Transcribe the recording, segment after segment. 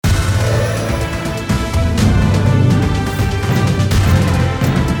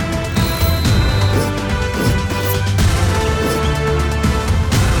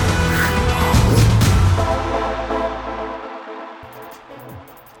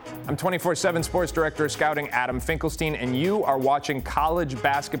I'm 24/7 Sports Director of Scouting Adam Finkelstein, and you are watching College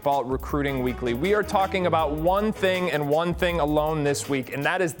Basketball Recruiting Weekly. We are talking about one thing and one thing alone this week, and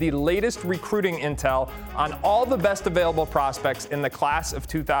that is the latest recruiting intel on all the best available prospects in the class of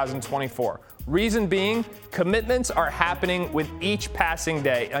 2024. Reason being, commitments are happening with each passing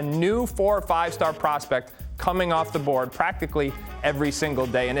day. A new 4 or 5-star prospect coming off the board practically every single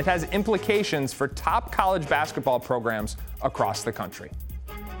day, and it has implications for top college basketball programs across the country.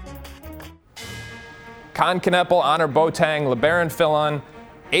 Con Kneppel, Honor Boateng, LeBaron Fillon,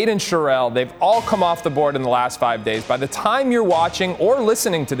 Aiden Sherrill, they've all come off the board in the last 5 days. By the time you're watching or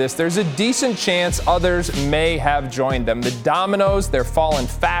listening to this, there's a decent chance others may have joined them. The dominoes, they're falling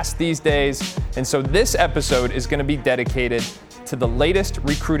fast these days. And so this episode is going to be dedicated to the latest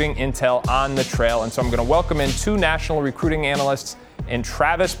recruiting intel on the trail. And so I'm going to welcome in 2 national recruiting analysts in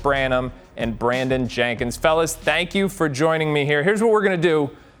Travis Branham and Brandon Jenkins. Fellas, thank you for joining me here. Here's what we're going to do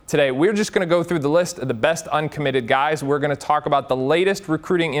today. We're just going to go through the list of the best uncommitted guys. We're going to talk about the latest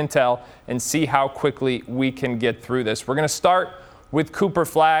recruiting intel and see how quickly we can get through this. We're going to start with Cooper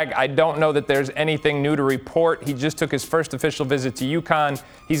Flagg. I don't know that there's anything new to report. He just took his first official visit to UConn.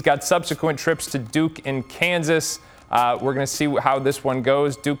 He's got subsequent trips to Duke and Kansas. We're going to see how this one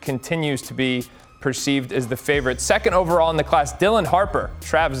goes. Duke continues to be perceived as the favorite. Second overall in the class, Dylan Harper.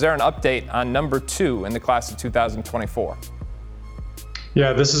 Trav, is there an update on number 2 in the class of 2024?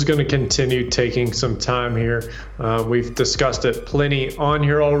 Yeah, this is going to continue taking some time here. We've discussed it plenty on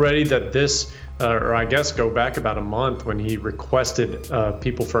here already that this, or I guess go back about a month when he requested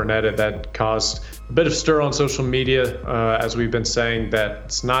people for an edit, that caused a bit of stir on social media, as we've been saying that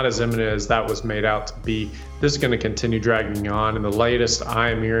it's not as imminent as that was made out to be. This is going to continue dragging on, and the latest I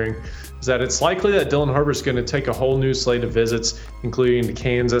am hearing is that it's likely that Dylan Harper is going to take a whole new slate of visits, including to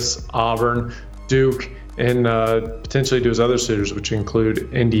Kansas, Auburn, Duke, and potentially to his other suitors, which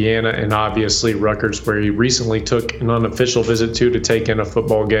include Indiana and obviously Rutgers, where he recently took an unofficial visit to take in a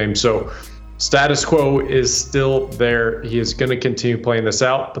football game. So status quo is still there. He is going to continue playing this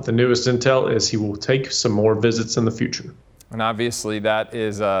out, but the newest intel is he will take some more visits in the future. And obviously that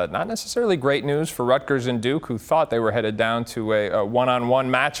is not necessarily great news for Rutgers and Duke, who thought they were headed down to a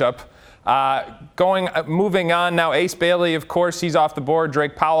one-on-one matchup. Moving on now, Ace Bailey, of course, he's off the board.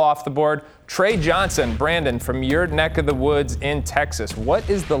 Drake Powell off the board. Trey Johnson, Brandon, from your neck of the woods in Texas. What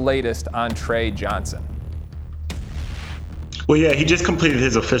is the latest on Trey Johnson? Well, yeah, he just completed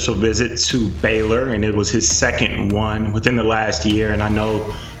his official visit to Baylor, and it was his second one within the last year. And I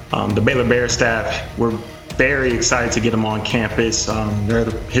know the Baylor Bears staff were very excited to get him on campus. They're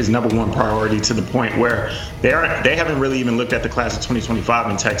his number one priority, to the point where they haven't really even looked at the class of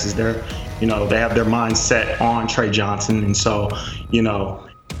 2025 in Texas. They have their mind set on Trey Johnson, and so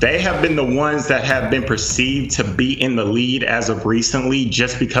they have been the ones that have been perceived to be in the lead as of recently,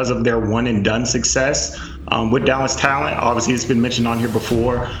 just because of their one-and-done success with Dallas talent. Obviously, it's been mentioned on here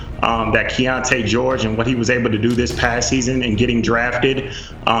before that Keontae George and what he was able to do this past season and getting drafted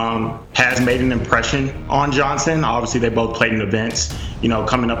has made an impression on Johnson. Obviously, they both played in events,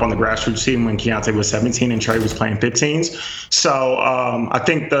 coming up on the grassroots team when Keontae was 17 and Trey was playing 15s. So I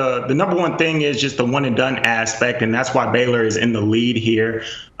think the number one thing is just the one-and-done aspect, and that's why Baylor is in the lead here.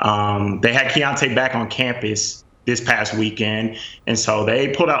 They had Keontae back on campus this past weekend, and so they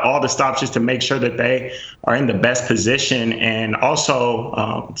pulled out all the stops just to make sure that they are in the best position. And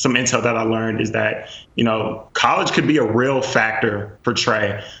also some intel that I learned is that college could be a real factor for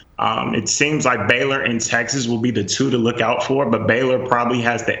Trey. It seems like Baylor and Texas will be the 2 to look out for, but Baylor probably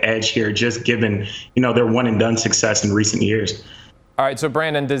has the edge here, just given their one-and-done success in recent years. All right, so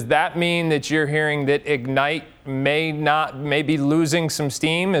Brandon, does that mean that you're hearing that Ignite may be losing some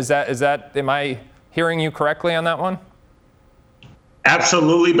steam? Am I hearing you correctly on that one?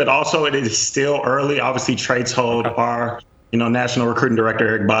 Absolutely, but also it is still early. Obviously, Trey told our national recruiting director,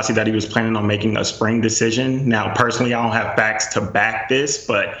 Eric Bossi, that he was planning on making a spring decision. Now, personally, I don't have facts to back this,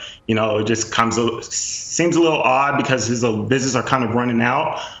 but it just seems a little odd because his visits are kind of running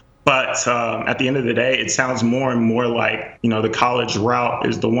out. But at the end of the day, it sounds more and more like the college route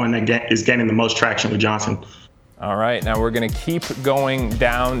is the one that is gaining the most traction with Johnson. All right, now we're going to keep going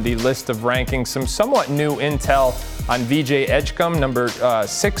down the list of rankings. Some somewhat new intel on VJ Edgecombe, number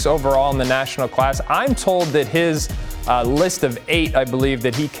 6 overall in the national class. I'm told that his list of 8, I believe,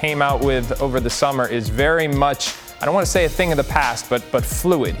 that he came out with over the summer is very much, I don't want to say a thing of the past, but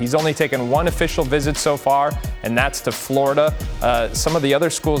fluid. He's only taken 1 official visit so far, and that's to Florida. Some of the other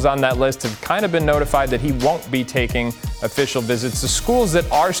schools on that list have kind of been notified that he won't be taking official visits. The schools that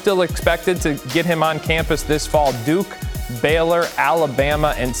are still expected to get him on campus this fall: Duke, Baylor,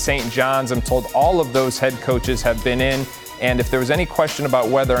 Alabama, and St. John's. I'm told all of those head coaches have been in And if there was any question about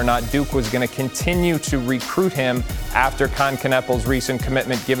whether or not Duke was going to continue to recruit him after Con Kneppel's recent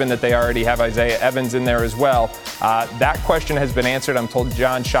commitment, given that they already have Isaiah Evans in there as well, that question has been answered. I'm told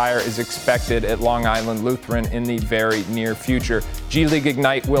John Shire is expected at Long Island Lutheran in the very near future. G League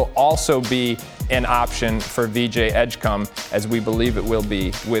Ignite will also be an option for VJ Edgecombe, as we believe it will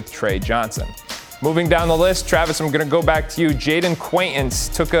be with Trey Johnson. Moving down the list, Travis, I'm going to go back to you. Jaden Quaintance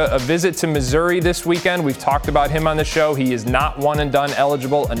took a visit to Missouri this weekend. We've talked about him on the show. He is not one and done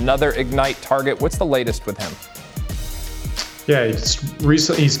eligible, another Ignite target. What's the latest with him? Yeah,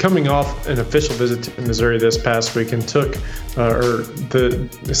 he's coming off an official visit to Missouri this past week and took,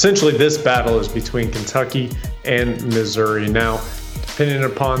 essentially this battle is between Kentucky and Missouri. Now, depending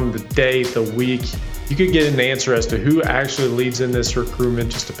upon the day, the week, you could get an answer as to who actually leads in this recruitment,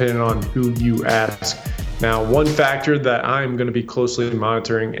 just depending on who you ask. Now, one factor that I'm going to be closely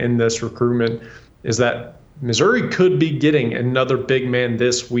monitoring in this recruitment is that Missouri could be getting another big man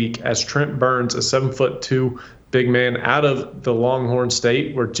this week, as Trent Burns, a 7'2" big man out of the Longhorn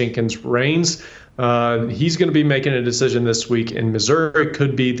State where Jenkins reigns. He's going to be making a decision this week, and Missouri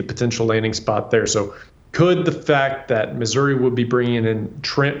could be the potential landing spot there. So could the fact that Missouri would be bringing in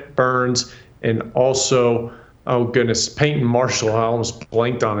Trent Burns and also, oh goodness, Peyton Marshall, I almost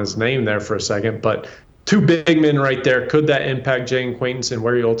blanked on his name there for a second, but two big men right there. Could that impact Jaden Quaintance and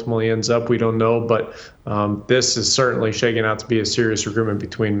where he ultimately ends up? We don't know, but this is certainly shaking out to be a serious recruitment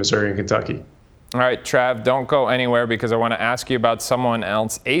between Missouri and Kentucky. All right, Trav, don't go anywhere because I want to ask you about someone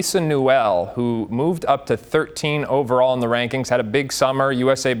else. Asa Newell, who moved up to 13 overall in the rankings, had a big summer,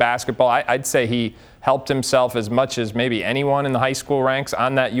 USA basketball. I'd say he helped himself as much as maybe anyone in the high school ranks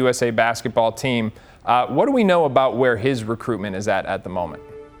on that USA basketball team. What do we know about where his recruitment is at the moment?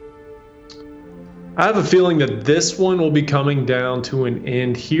 I have a feeling that this one will be coming down to an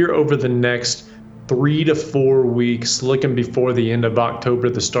end here over the next 3 to 4 weeks, looking before the end of October,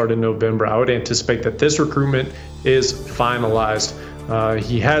 the start of November. I would anticipate that this recruitment is finalized.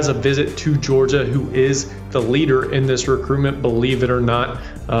 He has a visit to Georgia, who is the leader in this recruitment, believe it or not.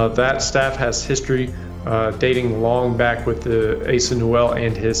 That staff has history dating long back with the Asa Newell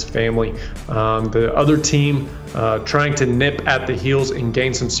and his family. The other team trying to nip at the heels and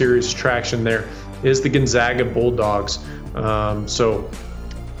gain some serious traction there is the Gonzaga Bulldogs.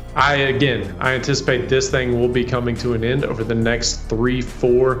 I anticipate this thing will be coming to an end over the next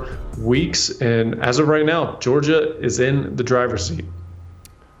 3-4 weeks. And as of right now, Georgia is in the driver's seat.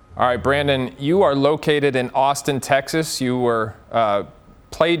 All right, Brandon, you are located in Austin, Texas. You were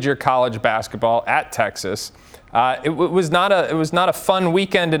played your college basketball at Texas. It was not a fun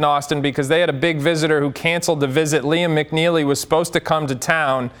weekend in Austin because they had a big visitor who canceled the visit. Liam McNeely was supposed to come to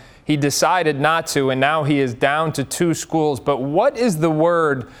town. He decided not to, and now he is down to 2 schools. But what is the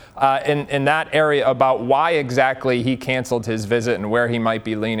word in that area about why exactly he canceled his visit and where he might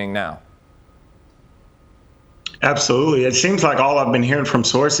be leaning now? Absolutely. It seems like all I've been hearing from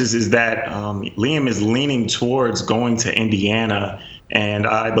sources is that Liam is leaning towards going to Indiana. And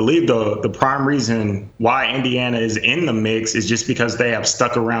I believe the prime reason why Indiana is in the mix is just because they have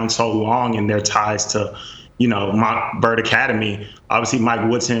stuck around so long in their ties to Bird Academy. Obviously, Mike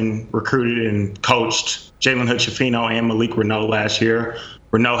Woodson recruited and coached Jalen Hood-Schifino and Malik Renault last year.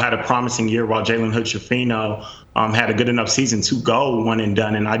 Renault had a promising year while Jalen Hood-Schifino had a good enough season to go one and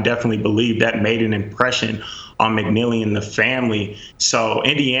done. And I definitely believe that made an impression on McNeely and the family. So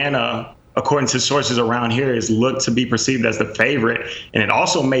Indiana, according to sources around here, is looked to be perceived as the favorite. And it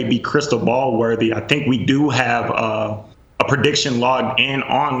also may be crystal ball worthy. I think we do have a prediction logged in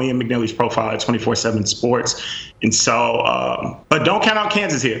on Liam McNeely's profile at 24/7 Sports. And so, but don't count out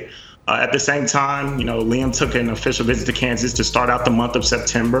Kansas here. At the same time, Liam took an official visit to Kansas to start out the month of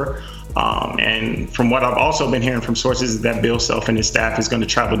September. And from what I've also been hearing from sources is that Bill Self and his staff is going to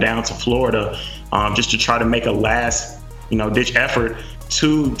travel down to Florida just to try to make a last, ditch effort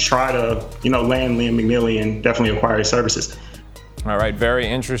to try to, land Liam McNeely and definitely acquire his services. All right, very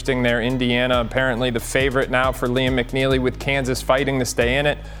interesting there. Indiana apparently the favorite now for Liam McNeely, with Kansas fighting to stay in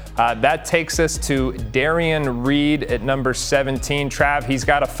it. That takes us to Darian Reed at number 17. Trav, he's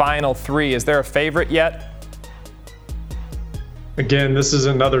got a final 3. Is there a favorite yet? Again, this is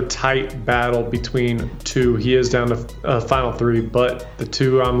another tight battle between 2. He is down to final 3, but the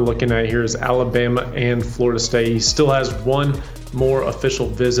 2 I'm looking at here is Alabama and Florida State. He still has one more official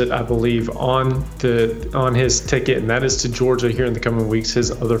visit, I believe, on his ticket, and that is to Georgia here in the coming weeks, his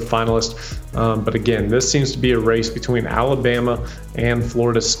other finalist. But again, this seems to be a race between Alabama and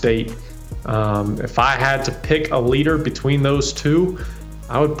Florida State. If I had to pick a leader between those 2,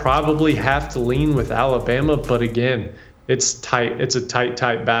 I would probably have to lean with Alabama. But again, it's tight. It's a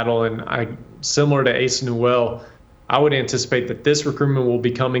tight battle, and similar to Asa Newell, I would anticipate that this recruitment will be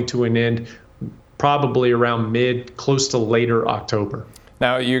coming to an end probably around close to later October.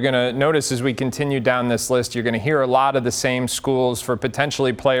 Now, you're going to notice as we continue down this list, you're going to hear a lot of the same schools for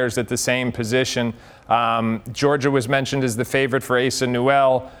potentially players at the same position. Georgia was mentioned as the favorite for Asa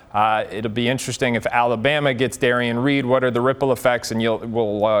Newell. It'll be interesting if Alabama gets Darian Reed. What are the ripple effects? And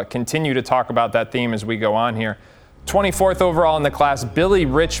we'll continue to talk about that theme as we go on here. 24th overall in the class, Billy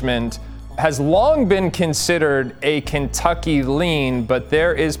Richmond has long been considered a Kentucky lean, but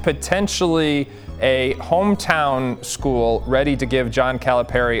there is potentially a hometown school ready to give John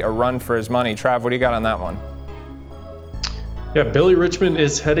Calipari a run for his money. Trav, what do you got on that one? Yeah, Billy Richmond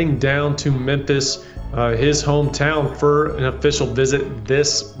is heading down to Memphis, his hometown, for an official visit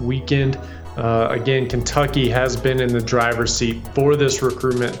this weekend. Again, Kentucky has been in the driver's seat for this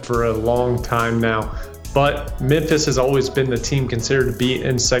recruitment for a long time now, but Memphis has always been the team considered to be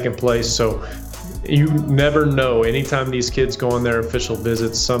in second place, so you never know. Anytime these kids go on their official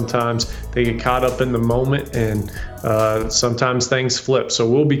visits, sometimes they get caught up in the moment, and sometimes things flip. So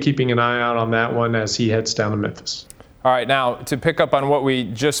we'll be keeping an eye out on that one as he heads down to Memphis. All right, now to pick up on what we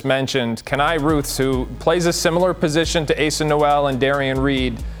just mentioned, Kenai Ruths, who plays a similar position to Asa Newell and Darian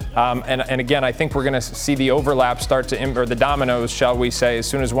Reed, and again, I think we're going to see the overlap start to, or the dominoes, shall we say. As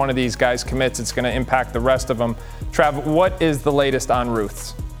soon as one of these guys commits, it's going to impact the rest of them. Trav, what is the latest on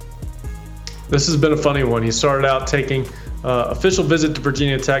Ruths? This has been a funny one. He started out taking official visit to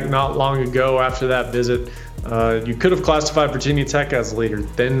Virginia Tech not long ago. After that visit, you could have classified Virginia Tech as leader.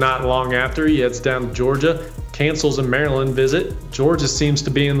 Then not long after, he heads down to Georgia, cancels a Maryland visit. Georgia seems to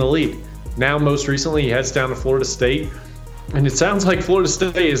be in the lead. Now, most recently, he heads down to Florida State. And it sounds like Florida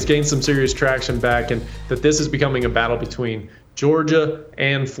State has gained some serious traction back, and that this is becoming a battle between Georgia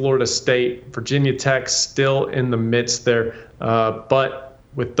and Florida State. Virginia Tech still in the midst there, but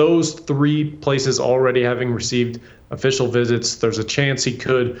with those three places already having received official visits, there's a chance he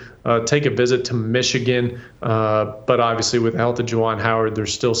could take a visit to Michigan. But obviously, with the health of Juwan Howard,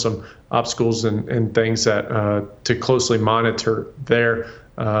 there's still some obstacles and things that to closely monitor there.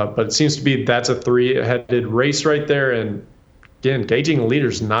 But it seems to be that's a three-headed race right there. And again, gauging a leader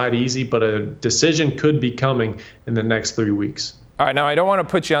is not easy, but a decision could be coming in the next 3 weeks. All right, now I don't want to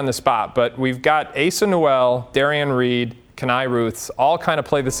put you on the spot, but we've got Asa Newell, Darian Reed, Kenai Ruths, all kind of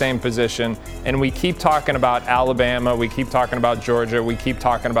play the same position, and we keep talking about Alabama, we keep talking about Georgia, we keep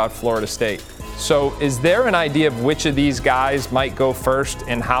talking about Florida State. So is there an idea of which of these guys might go first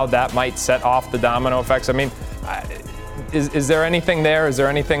and how that might set off the domino effects? I mean, is there anything there? Is there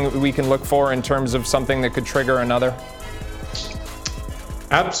anything we can look for in terms of something that could trigger another?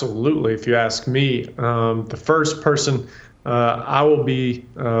 Absolutely, if you ask me. The first person I will be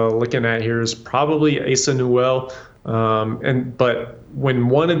looking at here is probably Asa Newell. But when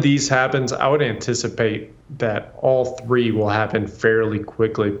one of these happens, I would anticipate that all three will happen fairly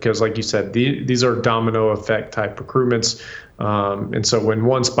quickly because, like you said, these are domino effect type recruitments. And so when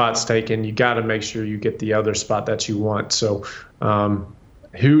one spot's taken, you got to make sure you get the other spot that you want. So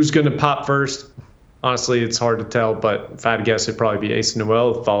who's going to pop first? Honestly, it's hard to tell, but if I had to guess, it'd probably be Asa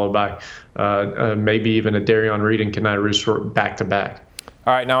Newell, followed by maybe even a Darian Reed and Kenai Ruths back to back.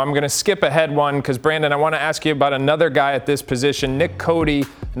 All right, now I'm going to skip ahead one because, Brandon, I want to ask you about another guy at this position, Nick Cody,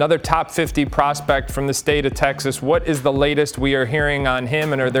 another top 50 prospect from the state of Texas. What is the latest we are hearing on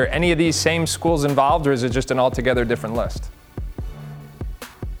him, and are there any of these same schools involved, or is it just an altogether different list?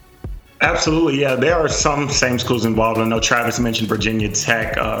 Absolutely, yeah. There are some same schools involved. I know Travis mentioned Virginia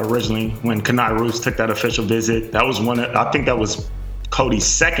Tech originally when Kenai Ruths took that official visit. That was I think that was Cody's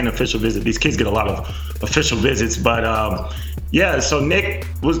second official visit. These kids get a lot of official visits, but yeah, so Nick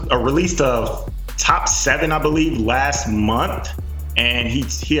was released a top 7, I believe, last month, and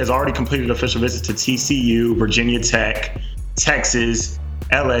he has already completed official visits to TCU, Virginia Tech, Texas,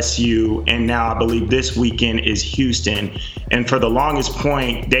 LSU, and now I believe this weekend is Houston. And for the longest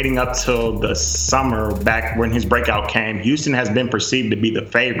point, dating up till the summer, back when his breakout came, Houston has been perceived to be the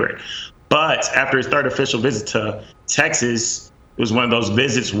favorite. But after his third official visit to Texas, it was one of those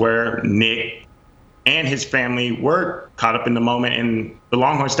visits where Nick and his family were caught up in the moment, and the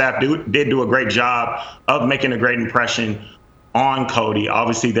Longhorn staff did do a great job of making a great impression on Cody.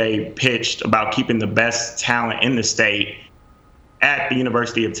 Obviously, they pitched about keeping the best talent in the state at the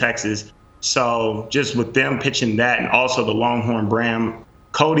University of Texas. So just with them pitching that, and also the Longhorn brand,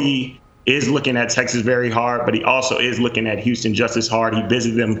 Cody is looking at Texas very hard, but he also is looking at Houston just as hard. He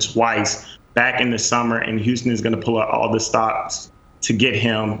visited them twice back in the summer, and Houston is going to pull out all the stops to get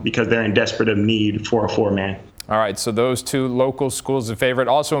him because they're in desperate of need for a 4-man. All right, so those two local schools a favorite.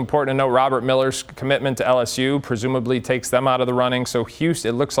 Also important to note, Robert Miller's commitment to LSU presumably takes them out of the running. So Houston,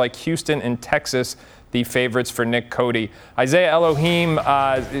 it looks like Houston and Texas the favorites for Nick Cody. Isaiah Elohim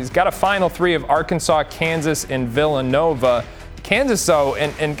has got a final 3 of Arkansas, Kansas, and Villanova. Kansas, though,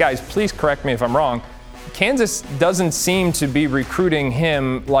 and guys, please correct me if I'm wrong, Kansas doesn't seem to be recruiting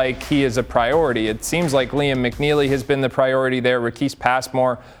him like he is a priority. It seems like Liam McNeely has been the priority there. Raquise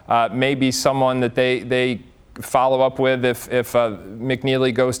Passmore may be someone that they follow up with if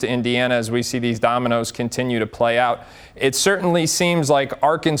McNeely goes to Indiana, as we see these dominoes continue to play out. It certainly seems like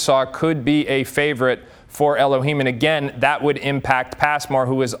Arkansas could be a favorite for Elohim. And again, that would impact Passmore,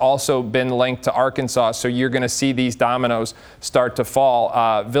 who has also been linked to Arkansas. So you're going to see these dominoes start to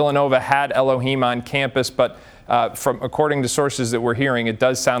fall. Villanova had Elohim on campus, but according to sources that we're hearing, it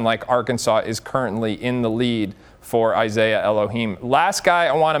does sound like Arkansas is currently in the lead for Isaiah Elohim. Last guy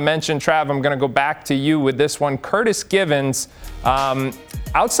I want to mention, Trav, I'm going to go back to you with this one. Curtis Givens,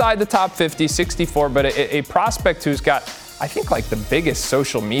 outside the top 50, 64, but a prospect who's got, I think, like the biggest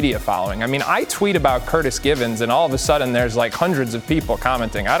social media following. I mean, I tweet about Curtis Givens, and all of a sudden there's like hundreds of people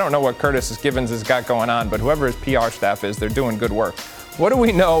commenting. I don't know what Curtis Givens has got going on, but whoever his PR staff is, they're doing good work. What do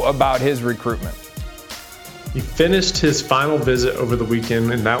we know about his recruitment? He finished his final visit over the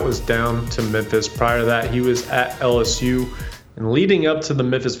weekend, and that was down to Memphis. Prior to that, he was at LSU. And leading up to the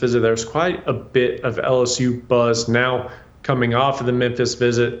Memphis visit, there was quite a bit of LSU buzz. Now, coming off of the Memphis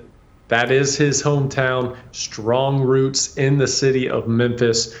visit, that is his hometown, strong roots in the city of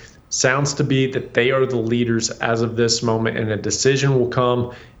Memphis. Sounds to be that they are the leaders as of this moment, and a decision will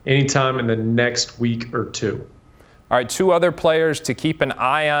come anytime in the next week or two. All right, 2 other players to keep an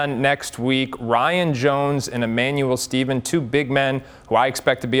eye on next week, Ryan Jones and Emmanuel Stephen, 2 big men who I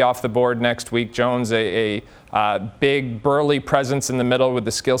expect to be off the board next week. Jones, a big, burly presence in the middle with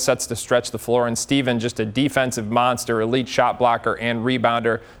the skill sets to stretch the floor, and Stephen, just a defensive monster, elite shot blocker and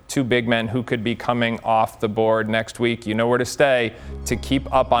rebounder. 2 big men who could be coming off the board next week. You know where to stay to keep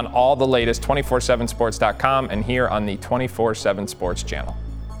up on all the latest, 247sports.com and here on the 24/7 Sports channel.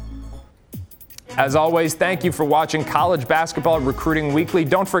 As always, thank you for watching College Basketball Recruiting Weekly.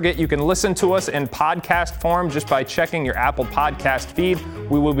 Don't forget you can listen to us in podcast form just by checking your Apple Podcast feed.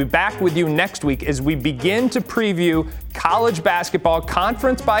 We will be back with you next week as we begin to preview college basketball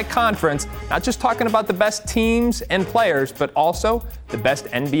conference by conference, not just talking about the best teams and players, but also the best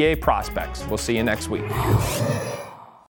NBA prospects. We'll see you next week.